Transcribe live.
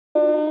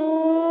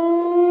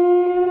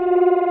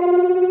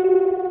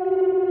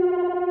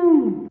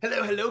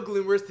Hello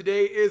Gloomers.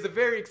 Today is a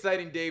very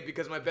exciting day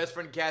because my best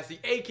friend Cassie,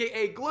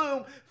 aka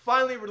Gloom,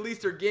 finally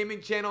released her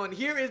gaming channel, and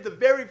here is the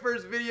very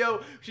first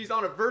video. She's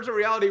on a virtual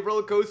reality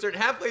roller coaster, and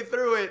halfway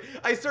through it,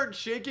 I start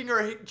shaking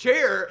her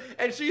chair,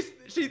 and she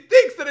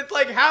thinks that it's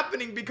like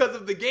happening because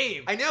of the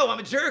game. I know, I'm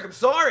a jerk, I'm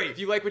sorry. If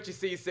you like what you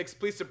see,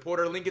 please support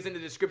her. Link is in the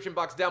description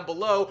box down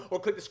below, or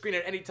click the screen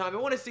at any time. I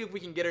want to see if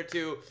we can get her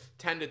to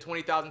 10 to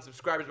 20,000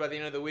 subscribers by the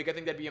end of the week. I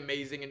think that'd be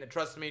amazing, and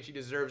trust me, she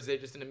deserves it.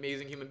 Just an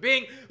amazing human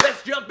being.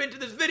 Let's jump into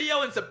this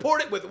video and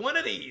support it with one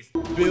of these.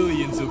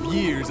 Billions of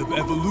years of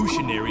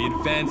evolutionary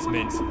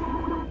advancement.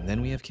 And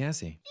then we have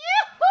Cassie.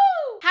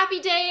 Yahoo! Happy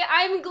day,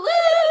 I'm Gloom!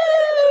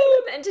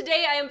 And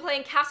today I am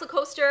playing Castle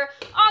Coaster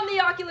on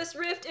the Oculus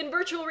Rift in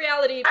virtual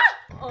reality.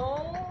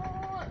 Oh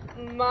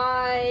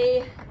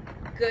my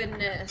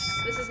goodness.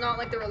 This is not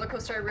like the roller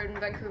coaster I rode in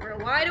Vancouver.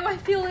 Why do I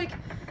feel like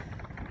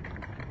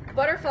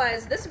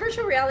butterflies? This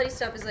virtual reality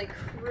stuff is like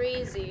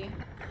crazy.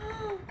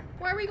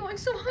 Why are we going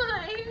so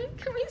high?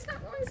 Can we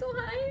stop going so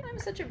high? I'm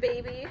such a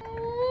baby.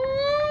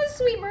 Oh,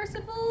 sweet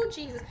merciful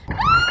Jesus.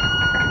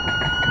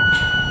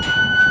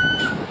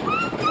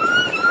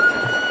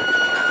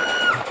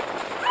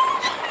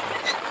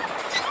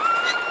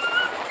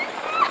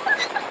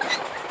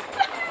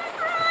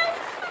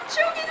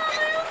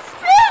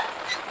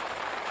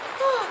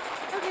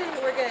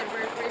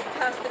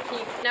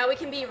 Now we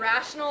can be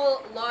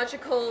rational,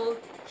 logical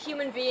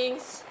human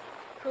beings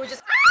who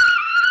just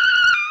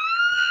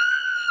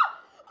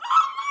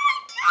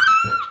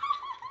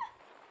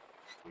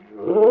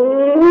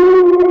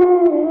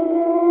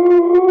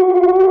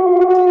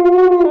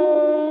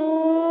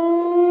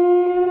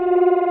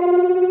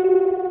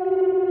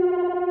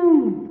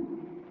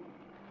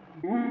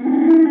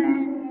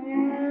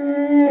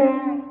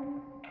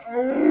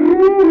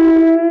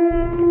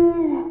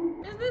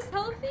Is this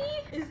healthy?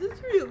 Is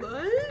this real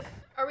life?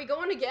 Are we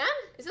going again?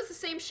 Is this the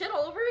same shit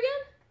all over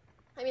again?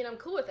 I mean, I'm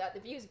cool with that. The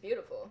view's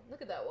beautiful.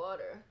 Look at that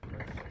water.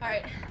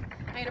 Alright,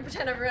 I'm gonna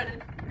pretend I'm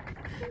running.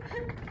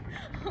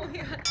 Oh my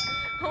god.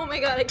 Oh my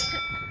god, I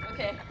can't.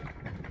 Okay.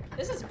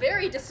 This is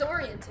very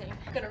disorienting.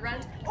 I'm gonna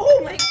run.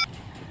 Oh my.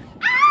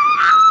 Ah!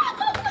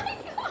 Oh my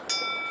god!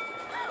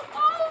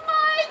 Oh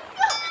my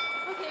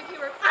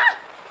god!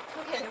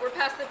 Okay, we're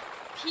past the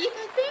peak,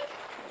 I think.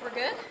 We're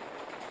good?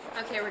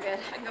 Okay, we're good.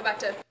 I can go back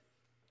to.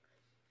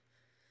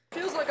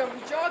 Feels like I'm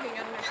jogging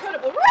at an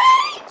incredible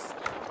rate!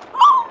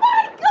 Oh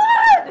my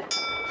god!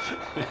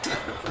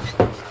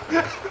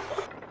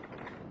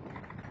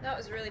 That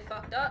was really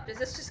fucked up. Is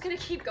this just gonna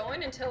keep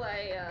going until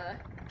I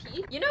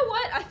pee? You know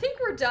what? I think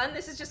we're done.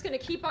 This is just gonna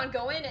keep on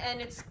going,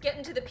 and it's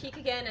getting to the peak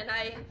again, and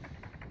I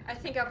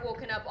think I've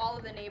woken up all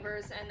of the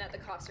neighbors and that the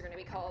cops are gonna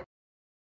be called.